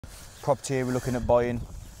property here we're looking at buying,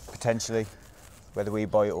 potentially. Whether we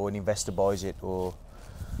buy it or an investor buys it, or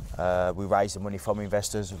we raise the money from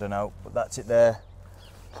investors, I don't know. But that's it there.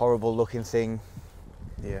 Horrible looking thing.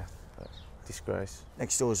 Yeah, disgrace.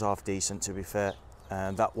 Next door's half decent, to be fair.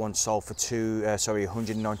 That one sold for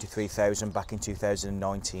 193,000 back in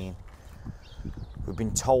 2019. We've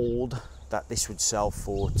been told that this would sell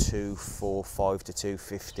for 245 to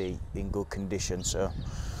 250 in good condition, so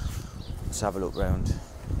let's have a look round.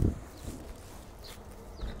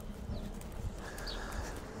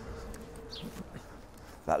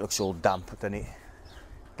 That looks all damp, doesn't it?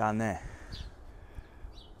 Down there.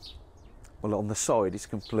 Well, on the side, it's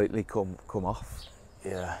completely come off.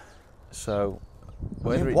 Yeah. So,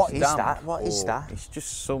 whether it's what is damp that? What is that? It's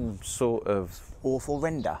just some sort of awful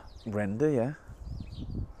render. Render, yeah.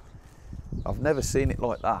 I've never seen it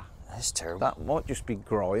like that. That's terrible. That might just be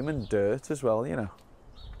grime and dirt as well, you know.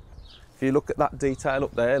 If you look at that detail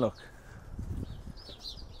up there, look.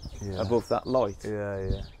 Yeah. Above that light. Yeah,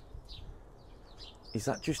 yeah. Is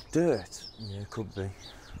that just dirt? Yeah, it could be.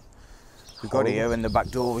 We got here and the back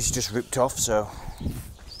door was just ripped off, so.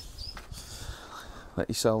 Let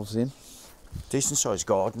yourselves in. Decent sized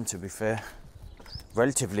garden, to be fair.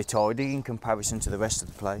 Relatively tidy in comparison to the rest of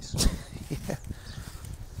the place. Yeah.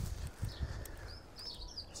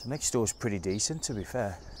 So next door's pretty decent, to be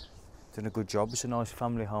fair. Done a good job. It's a nice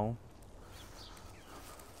family home.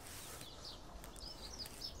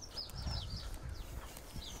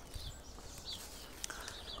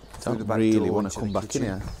 Don't really want to come back in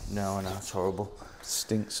here. No, I know, it's horrible.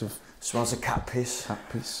 Stinks of... Smells of cat piss. Cat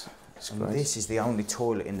piss. And this is the only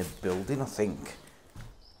toilet in the building, I think.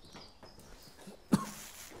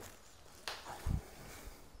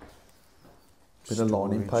 Bit of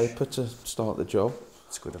lining paper to start the job.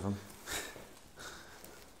 It's good of them.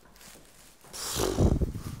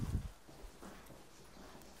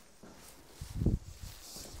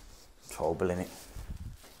 It's horrible, innit?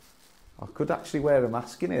 I could actually wear a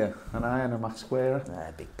mask in here, and I am a mask wearer.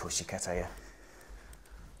 Nah, big pussycat, are you?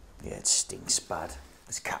 Yeah, it stinks bad.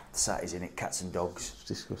 There's cats, that is in it, cats and dogs. It's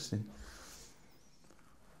disgusting.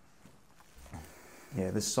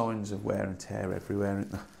 Yeah, there's signs of wear and tear everywhere,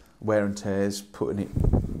 isn't there? Wear and tear's putting it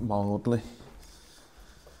mildly.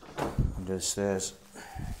 Under the stairs.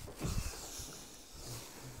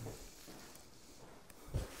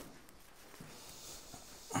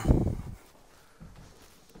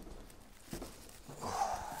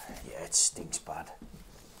 Yeah, it stinks bad.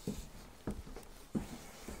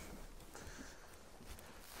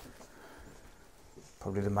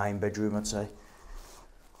 Probably the main bedroom, I'd say.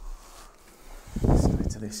 Straight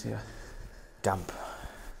to this here. Damp.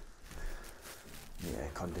 Yeah,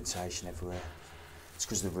 condensation everywhere. It's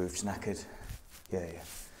because the roof's knackered. Yeah, yeah.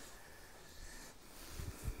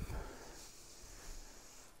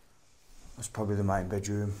 That's probably the main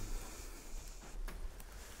bedroom.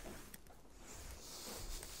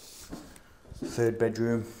 Third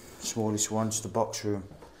bedroom, smallest one, just a box room.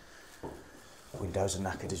 Windows are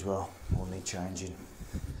knackered as well, all need changing.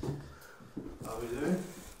 How are you doing?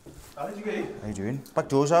 How did you get in? How you doing? Back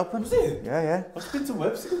door's open. Was it? Yeah, yeah. I've been to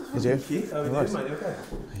Webster. You do? How are you doing, mate? Okay.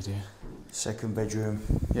 How you doing? Second bedroom.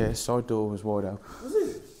 Yeah, side door was wide open. Was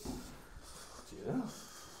it? Yeah.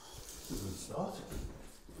 Good start.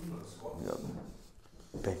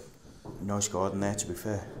 Big, nice garden there, to be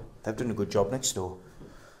fair. They've done a good job next door.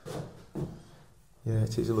 Yeah,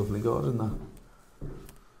 it is a lovely garden, that.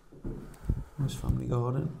 Nice family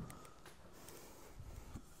garden.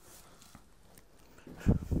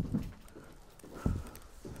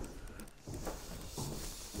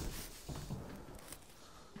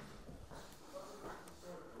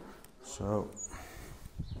 So,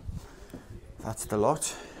 that's the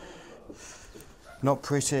lot. Not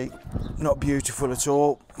pretty, not beautiful at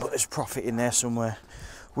all, but there's profit in there somewhere.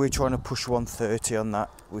 We're trying to push 130 on that.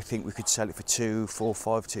 We think we could sell it for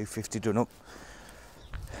 245, 250 done up.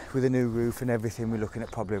 With a new roof and everything, we're looking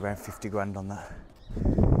at probably around 50 grand on that.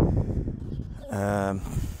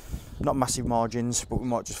 Not massive margins, but we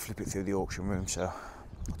might just flip it through the auction room, so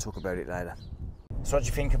I'll talk about it later. So what do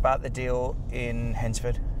you think about the deal in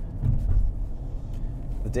Hensford?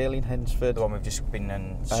 The deal in Hensford? The one we've just been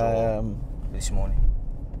and saw this morning.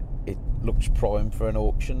 It looks prime for an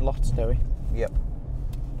auction lot, Terry. Yep.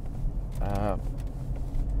 How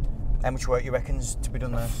much work you reckon's to be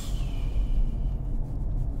done there?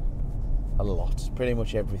 A lot. Pretty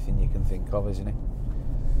much everything you can think of, isn't it?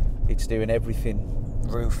 It's doing everything.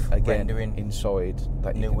 Roof, again, rendering, inside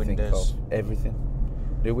that you new can windows. think of. Everything.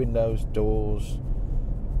 New windows, doors,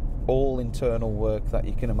 all internal work that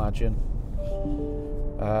you can imagine.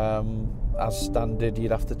 As standard,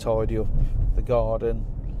 you'd have to tidy up the garden.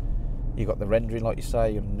 You got the rendering, like you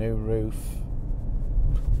say, your new roof.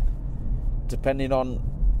 Depending on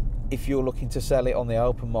if you're looking to sell it on the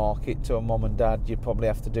open market to a mum and dad, you'd probably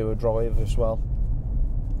have to do a drive as well,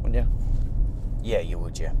 wouldn't you? Yeah, you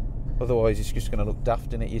would, yeah. Otherwise, it's just going to look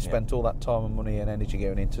daft, innit? You spent all that time and money and energy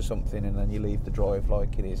going into something, and then you leave the drive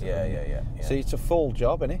like it is. Yeah. See, it's a full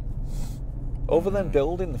job, innit? Other than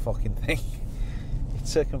building the fucking thing,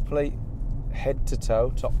 it's a complete head to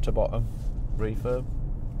toe, top to bottom refurb.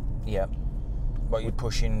 Yeah. What, you're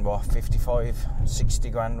pushing, what, 55, 60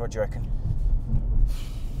 grand, what do you reckon?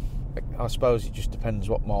 I suppose it just depends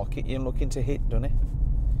what market you're looking to hit, doesn't it?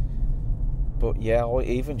 But yeah, or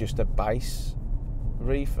even just a base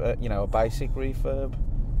refurb, a basic refurb.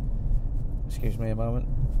 Excuse me a moment.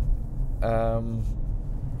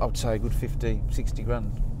 I would say a good 50, 60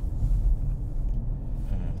 grand.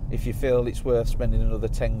 If you feel it's worth spending another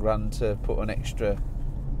 10 grand to put an extra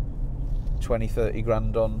 20, 30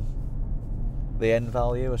 grand on the end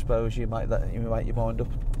value, I suppose you make your mind up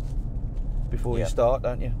before you start,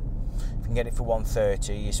 don't you? If you can get it for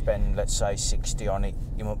 130, you spend, let's say, 60 on it,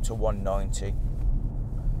 you're up to 190.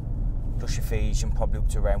 Plus your fees, you're probably up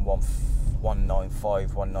to around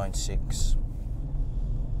 195, 196.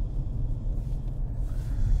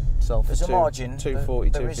 There's a margin. 240,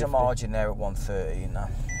 there is a margin there at 130, you know.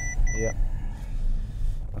 Yeah,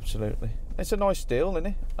 absolutely. It's a nice deal, isn't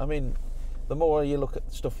it? I mean, the more you look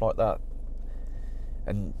at stuff like that,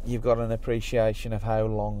 and you've got an appreciation of how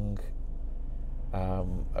long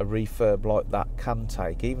a refurb like that can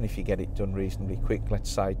take, even if you get it done reasonably quick, let's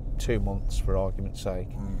say 2 months for argument's sake.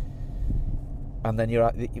 And then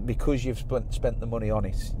because you've spent the money on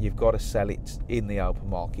it, you've got to sell it in the open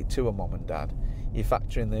market to a mum and dad. You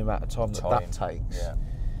factor in the amount of time that takes. Yeah.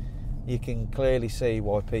 You can clearly see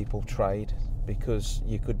why people trade, because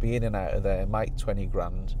you could be in and out of there, make 20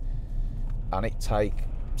 grand, and it take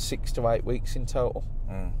 6 to 8 weeks in total.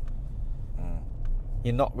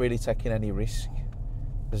 You're not really taking any risk.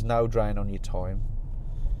 There's no drain on your time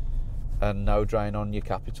and no drain on your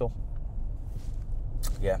capital.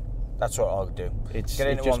 Yeah, that's what I would do. Get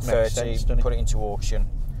in at 130, put it into auction.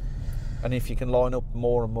 And if you can line up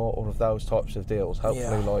more and more of those types of deals,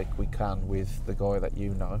 hopefully like we can with the guy that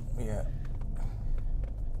you know,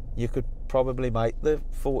 you could probably make the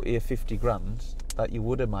 40 or 50 grand that you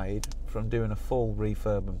would have made from doing a full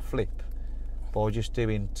refurb and flip by just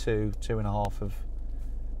doing 2.5 of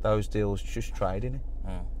those deals, just trading it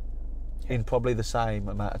in probably the same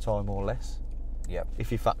amount of time or less. Yeah.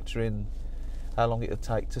 If you factor in how long it would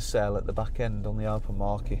take to sell at the back end on the open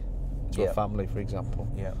market to a family, for example.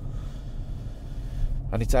 Yeah.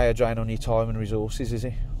 And it's a drain on your time and resources, is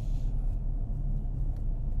it?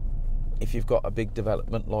 If you've got a big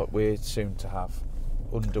development like we're soon to have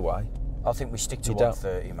underway, I think we stick to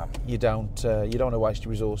 130, man. You don't want to waste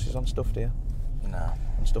your resources on stuff, do you? No.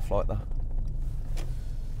 And stuff like that.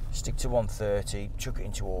 Stick to 130, chuck it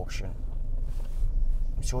into auction.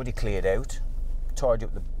 It's already cleared out. Tidy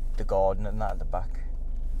up the garden and that at the back.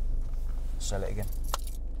 Sell it again.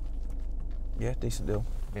 Yeah, decent deal.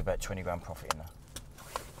 Be about 20 grand profit in there.